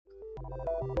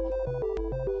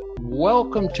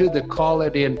Welcome to the Call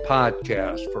It In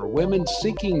podcast for women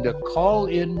seeking to call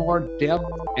in more depth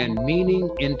and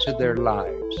meaning into their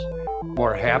lives.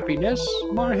 More happiness,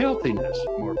 more healthiness,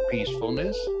 more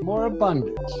peacefulness, more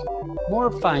abundance, more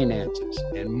finances,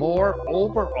 and more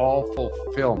overall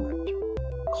fulfillment.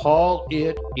 Call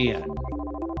it in.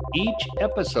 Each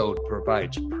episode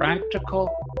provides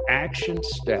practical action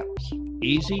steps,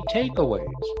 easy takeaways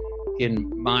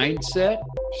in mindset,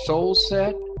 soul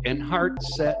set, and heart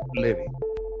set living.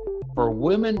 For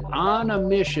women on a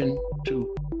mission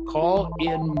to call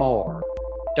in more,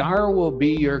 Dar will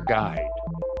be your guide.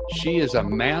 She is a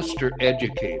master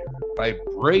educator,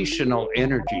 vibrational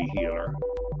energy healer,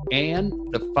 and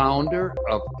the founder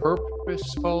of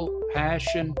Purposeful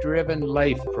Passion-Driven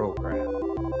Life Program.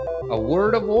 A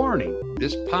word of warning,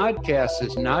 this podcast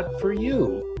is not for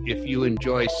you if you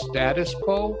enjoy status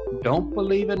quo, don't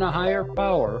believe in a higher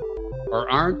power, or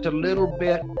aren't a little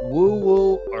bit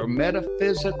woo-woo or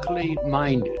metaphysically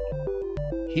minded.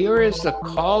 Here is the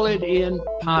Call It In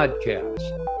podcast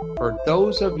for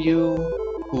those of you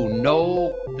who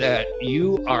know that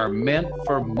you are meant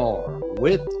for more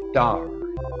with Dar.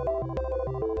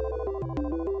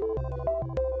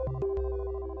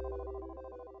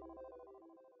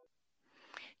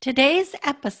 Today's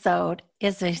episode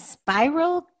is a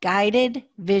spiral guided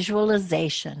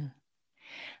visualization.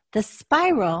 The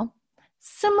spiral,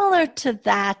 similar to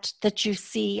that you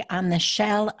see on the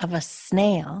shell of a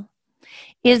snail,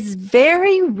 is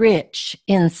very rich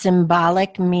in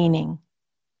symbolic meaning.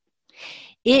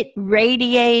 It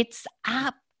radiates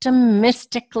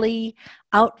optimistically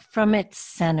out from its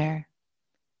center,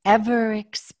 ever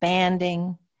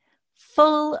expanding,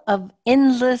 full of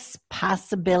endless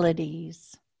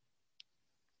possibilities.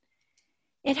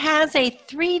 It has a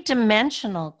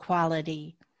three-dimensional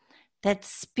quality that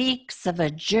speaks of a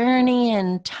journey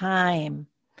in time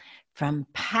from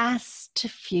past to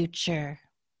future,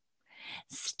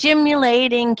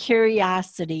 stimulating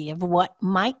curiosity of what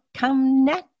might come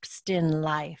next in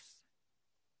life.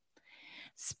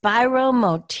 Spiral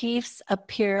motifs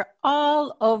appear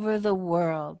all over the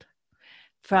world,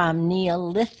 from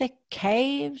Neolithic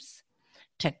caves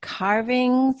to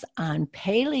carvings on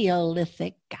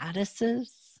Paleolithic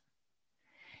goddesses,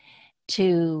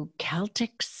 to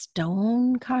Celtic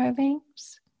stone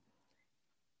carvings,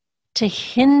 to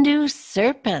Hindu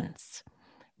serpents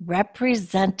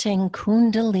representing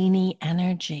Kundalini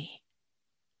energy,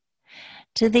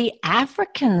 to the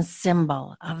African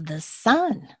symbol of the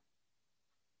sun,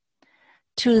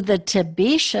 to the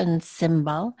Tibetan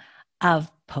symbol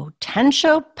of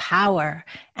potential power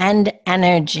and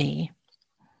energy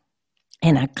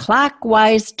in a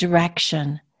clockwise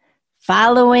direction,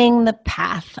 following the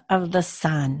path of the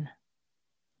sun.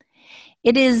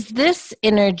 It is this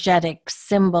energetic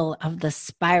symbol of the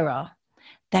spiral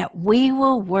that we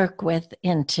will work with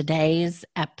in today's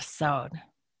episode.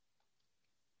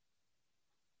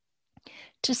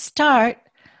 To start,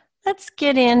 let's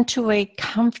get into a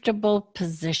comfortable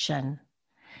position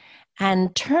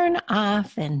and turn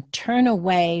off and turn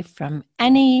away from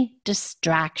any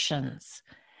distractions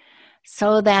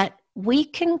so that we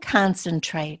can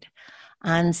concentrate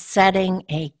on setting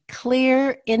a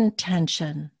clear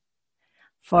intention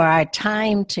for our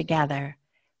time together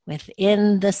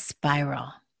within the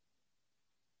spiral.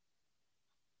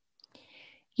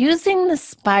 Using the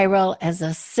spiral as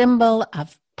a symbol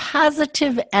of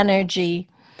positive energy,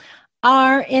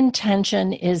 our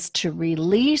intention is to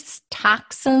release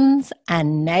toxins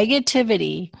and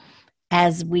negativity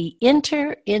as we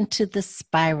enter into the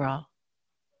spiral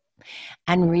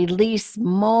and release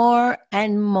more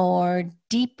and more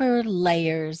deeper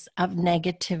layers of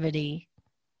negativity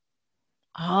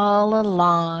all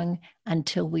along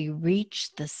until we reach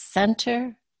the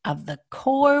center of the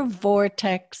core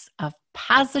vortex of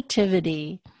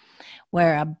positivity,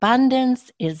 where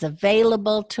abundance is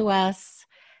available to us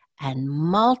and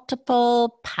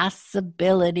multiple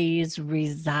possibilities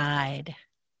reside.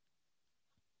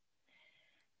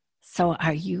 So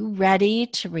are you ready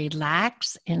to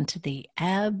relax into the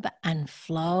ebb and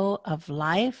flow of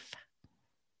life?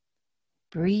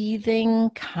 Breathing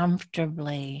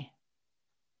comfortably.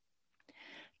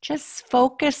 Just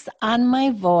focus on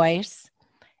my voice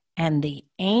and the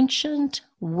Ancient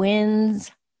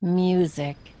Winds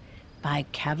music by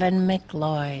Kevin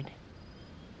MacLeod.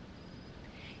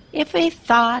 If a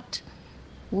thought,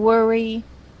 worry,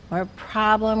 or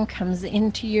problem comes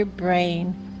into your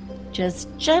brain, just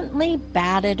gently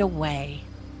bat it away.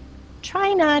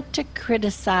 Try not to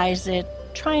criticize it.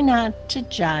 Try not to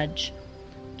judge.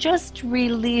 Just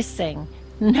releasing,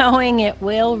 knowing it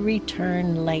will return.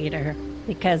 return later,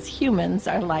 because humans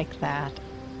are like that.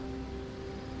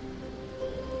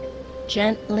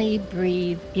 Gently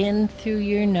breathe in through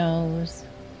your nose.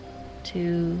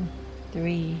 2,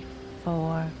 3,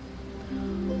 4.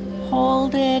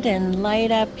 Hold it and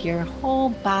light up your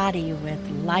whole body with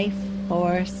life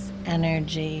force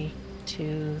energy.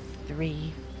 2,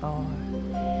 3, 4.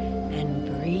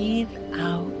 And breathe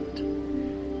out.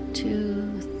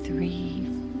 2, 3,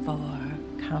 4.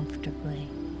 Comfortably.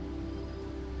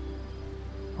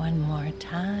 One more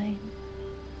time.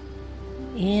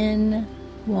 In.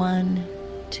 1,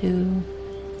 2,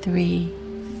 3,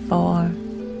 4.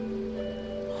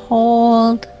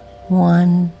 Hold.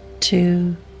 1,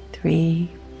 2, 3,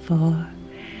 4.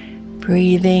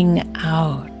 Breathing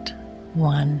out.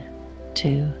 1,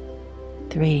 2,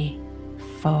 3,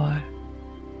 4.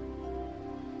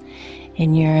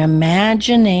 In your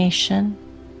imagination,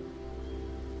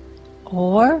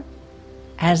 or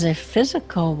as a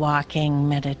physical walking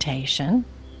meditation,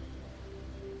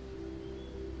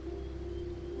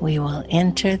 we will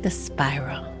enter the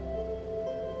spiral.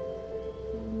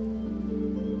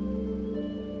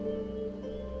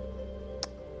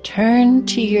 Turn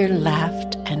to your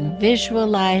left and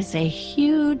visualize a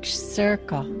huge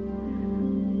circle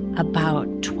about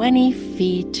 20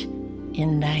 feet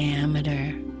in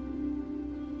diameter.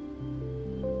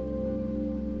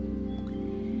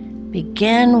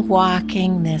 Begin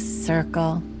walking this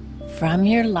circle from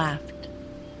your left,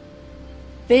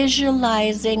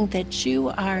 visualizing that you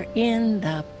are in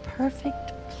the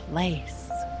perfect place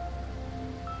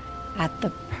at the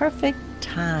perfect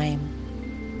time,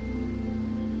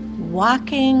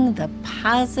 walking the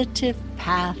positive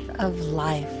path of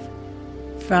life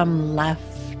from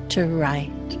left to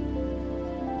right.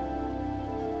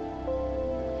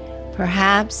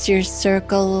 Perhaps your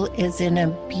circle is in a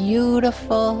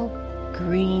beautiful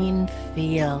green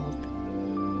field,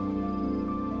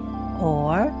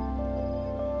 or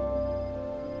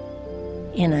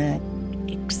in an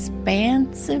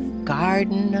expansive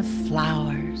garden of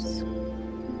flowers,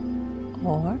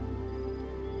 or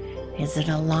is it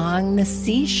along the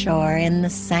seashore in the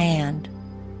sand?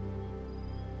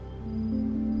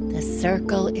 The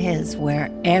circle is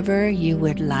wherever you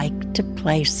would like to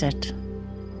place it,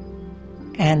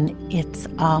 and it's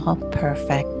all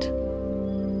perfect.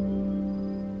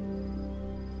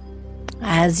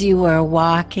 As you are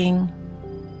walking,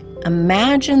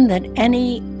 imagine that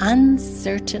any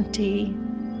uncertainty,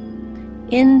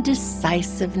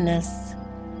 indecisiveness,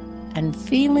 and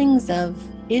feelings of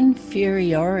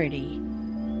inferiority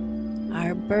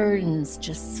are burdens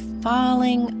just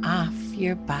falling off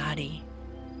your body.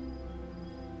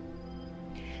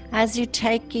 As you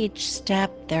take each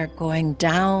step, they're going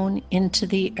down into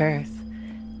the earth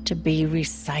to be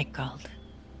recycled.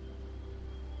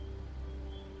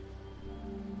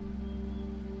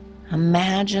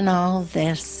 Imagine all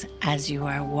this as you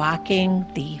are walking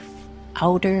the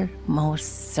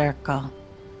outermost circle,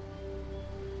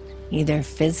 either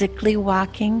physically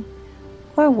walking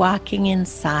or walking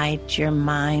inside your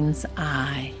mind's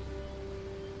eye.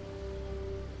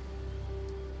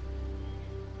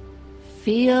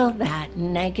 Feel that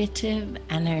negative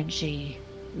energy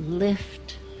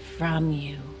lift from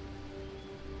you.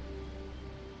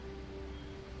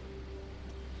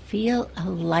 Feel a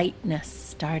lightness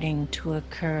starting to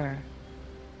occur.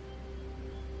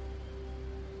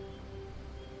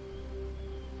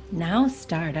 Now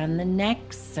start on the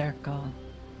next circle,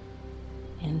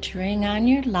 entering on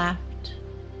your left,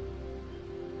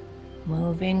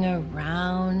 moving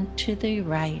around to the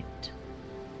right,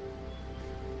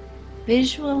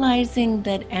 visualizing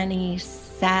that any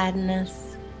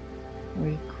sadness,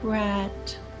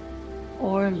 regret,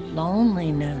 or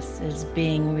loneliness is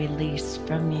being released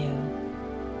from you.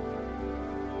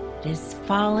 It is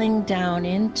falling down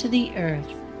into the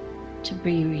earth to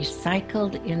be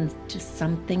recycled into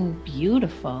something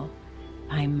beautiful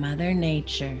by Mother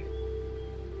Nature.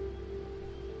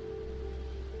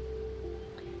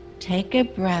 Take a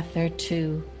breath or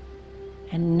two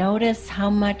and notice how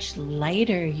much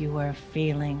lighter you are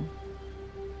feeling,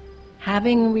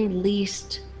 having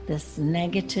released this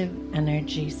negative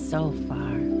energy so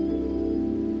far.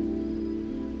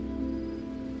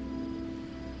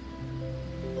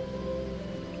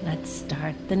 Let's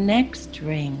start the next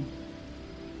ring,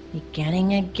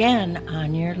 beginning again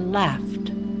on your left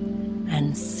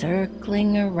and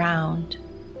circling around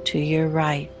to your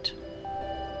right.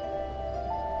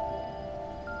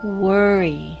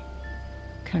 Worry,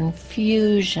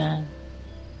 confusion,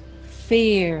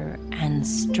 fear, and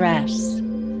stress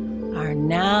are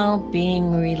now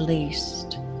being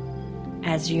released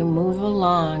as you move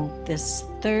along this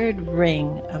third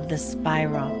ring of the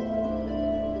spiral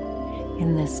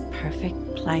in this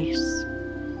perfect place.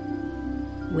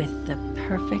 with the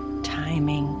perfect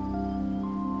timing.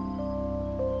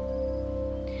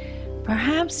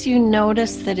 Perhaps you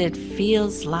notice that it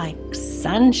feels like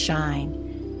sunshine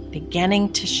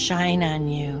beginning to shine on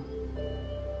you,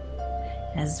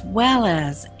 as well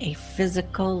as a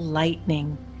physical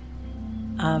lightening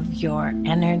of your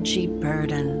energy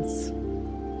burdens.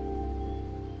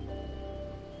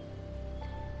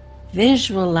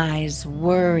 Visualize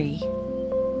worry,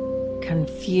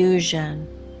 confusion,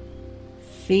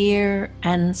 fear,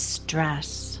 and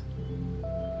stress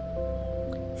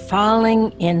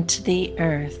falling into the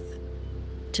earth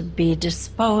to be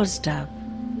disposed of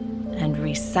and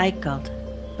recycled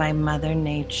by Mother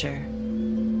Nature.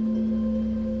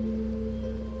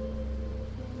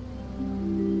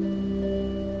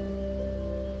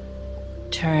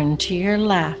 Turn to your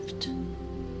left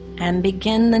and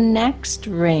begin the next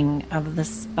ring of the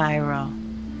spiral,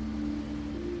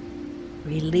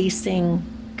 releasing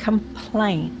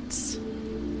complaints,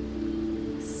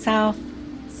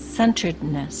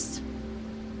 self-centeredness,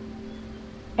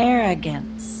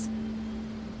 arrogance,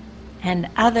 and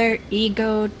other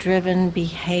ego-driven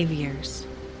behaviors.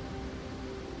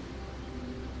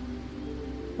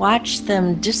 Watch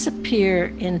them disappear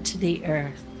into the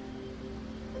earth.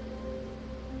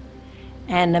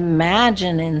 And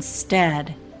imagine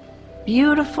instead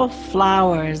beautiful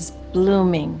flowers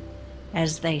blooming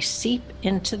as they seep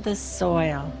into the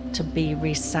soil to be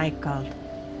recycled.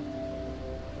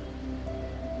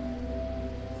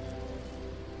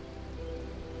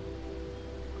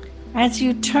 As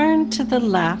you turn to the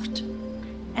left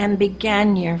and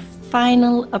begin your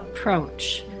final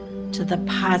approach to the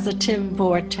positive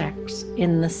vortex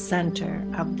in the center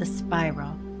of the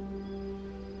spiral,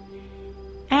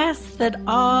 ask that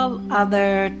all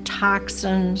other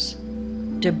toxins,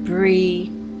 debris,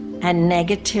 and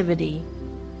negativity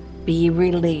be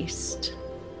released.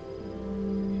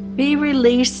 Be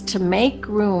released to make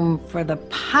room for the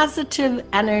positive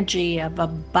energy of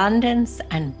abundance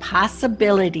and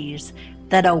possibilities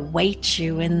that await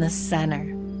you in the center.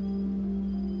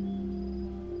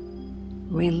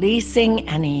 Releasing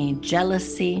any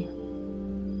jealousy,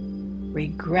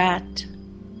 regret,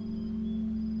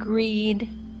 greed,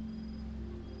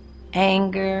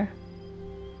 anger,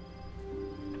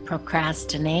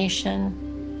 procrastination,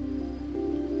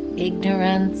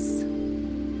 ignorance,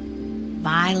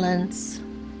 violence,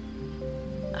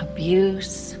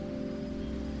 abuse,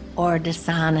 or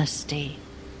dishonesty.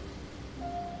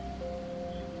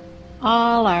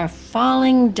 All are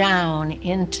falling down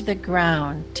into the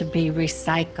ground to be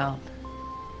recycled.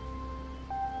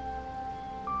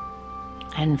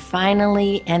 And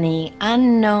finally, any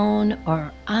unknown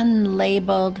or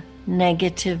unlabeled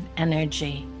negative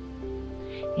energy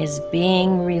is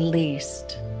being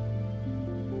released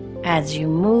as you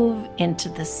move into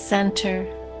the center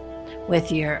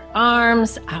with your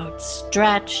arms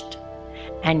outstretched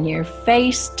and your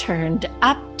face turned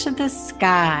up to the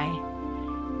sky,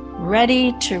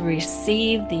 ready to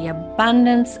receive the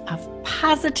abundance of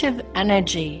positive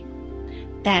energy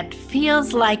that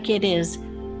feels like it is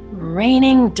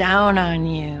raining down on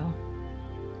you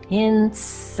in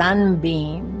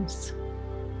sunbeams.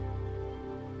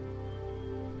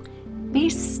 Be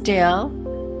still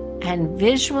and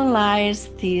visualize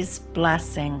these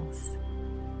blessings.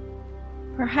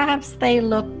 Perhaps they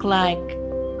look like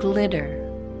glitter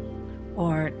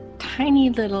or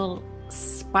tiny little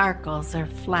sparkles or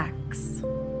flecks.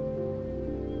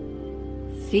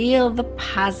 Feel the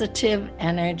positive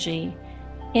energy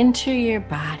into your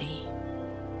body.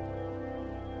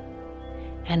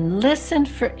 And listen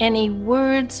for any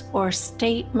words or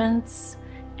statements,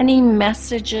 any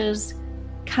messages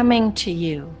coming to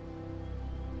you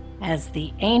as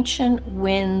the ancient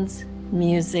winds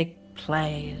music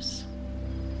plays.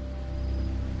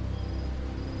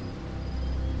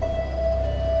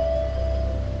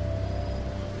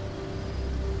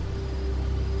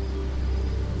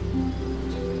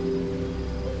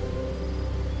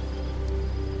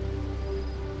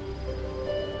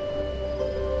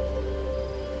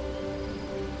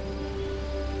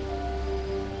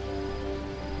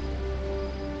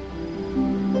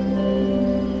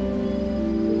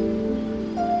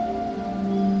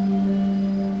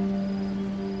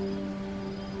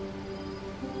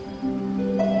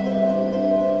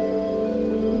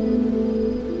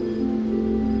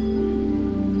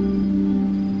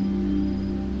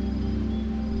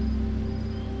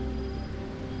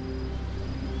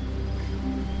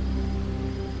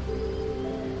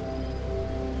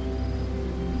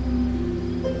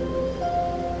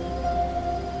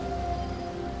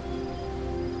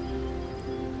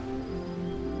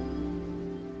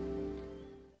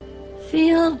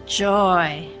 Feel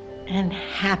joy and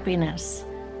happiness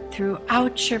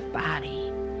throughout your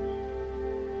body,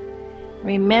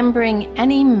 remembering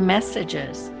any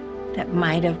messages that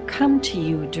might have come to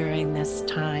you during this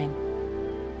time,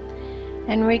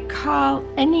 and recall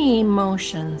any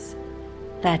emotions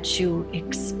that you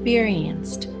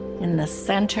experienced in the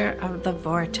center of the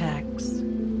vortex.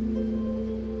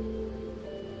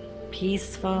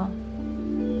 Peaceful,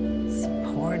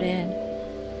 supported,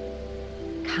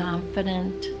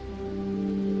 confident,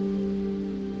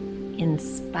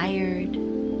 inspired,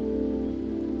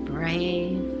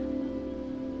 brave,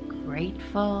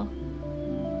 grateful,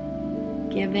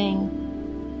 giving,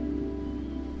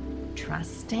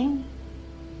 trusting,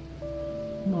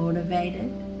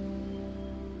 motivated,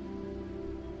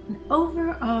 and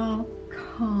overall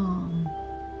calm,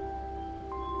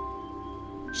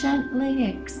 gently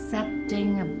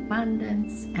accepting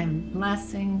abundance and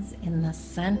blessings in the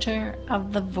center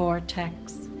of the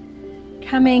vortex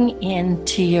coming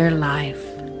into your life.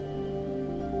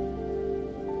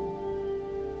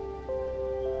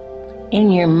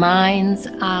 In your mind's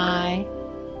eye,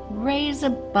 raise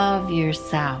above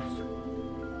yourself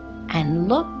and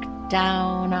look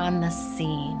down on the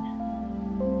scene.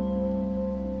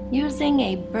 Using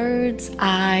a bird's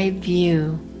eye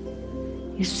view,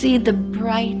 you see the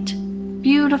bright,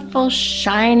 beautiful,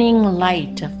 shining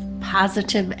light of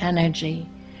positive energy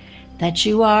that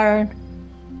you are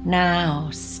now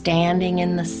standing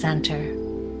in the center.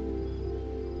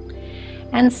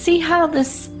 And see how the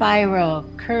spiral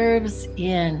curves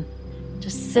in to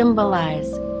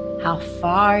symbolize how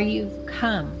far you've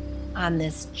come on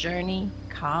this journey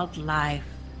called life.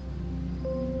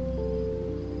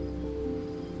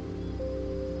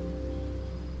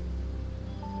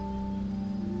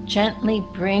 Gently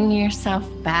bring yourself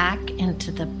back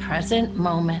into the present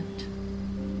moment,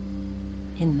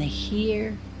 in the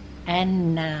here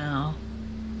and now.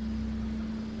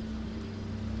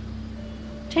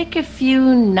 Take a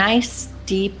few nice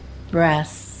deep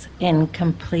breaths in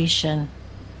completion,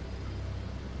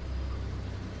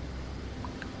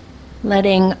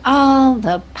 letting all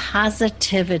the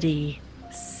positivity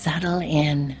settle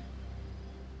in.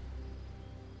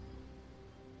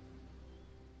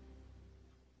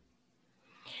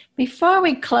 Before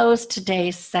we close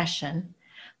today's session,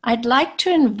 I'd like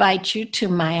to invite you to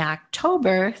my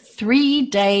October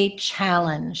 3-day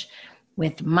challenge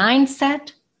with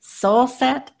mindset, soul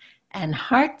set, and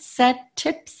heart set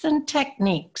tips and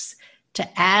techniques to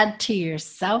add to your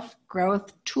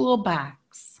self-growth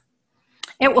toolbox.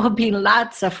 It will be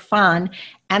lots of fun,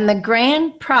 and the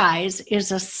grand prize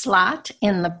is a slot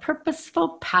in the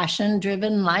Purposeful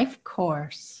Passion-Driven Life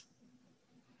course.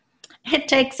 It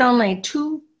takes only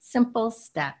 2 simple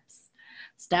steps.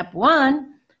 Step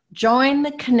 1, join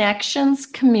the Connections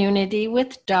Community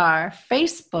with Dar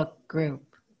Facebook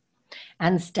group.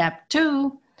 And step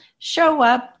 2, show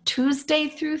up Tuesday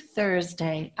through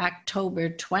Thursday, October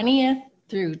 20th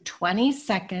through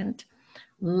 22nd,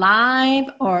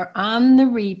 live or on the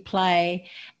replay,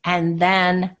 and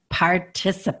then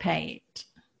participate.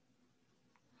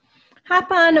 Hop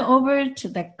on over to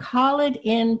the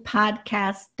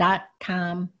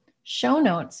callitinpodcast.com show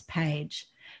notes page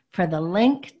for the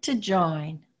link to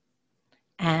join,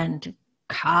 and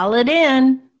call it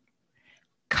in.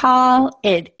 Call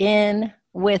it in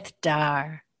with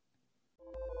Dar.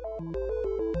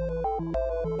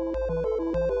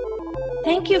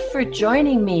 Thank you for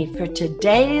joining me for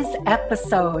today's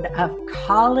episode of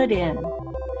Call It In.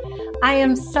 I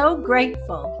am so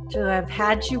grateful to have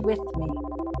had you with me.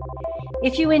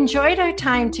 If you enjoyed our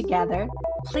time together,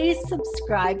 please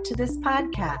subscribe to this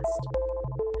podcast.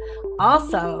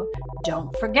 Also,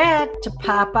 don't forget to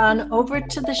pop on over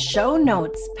to the show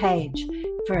notes page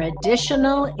for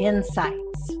additional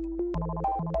insights.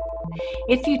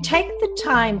 If you take the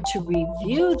time to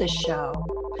review the show,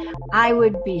 I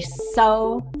would be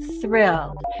so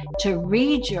thrilled to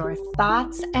read your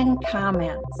thoughts and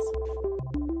comments.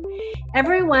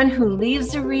 Everyone who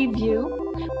leaves a review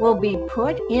will be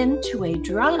put into a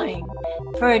drawing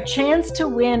for a chance to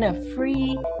win a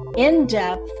free,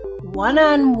 in-depth,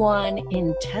 one-on-one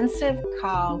intensive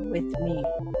call with me.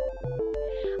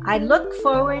 I look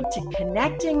forward to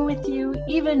connecting with you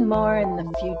even more in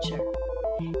the future.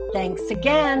 Thanks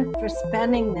again for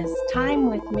spending this time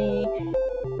with me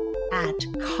at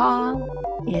Call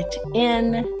It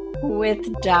In with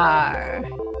Dar.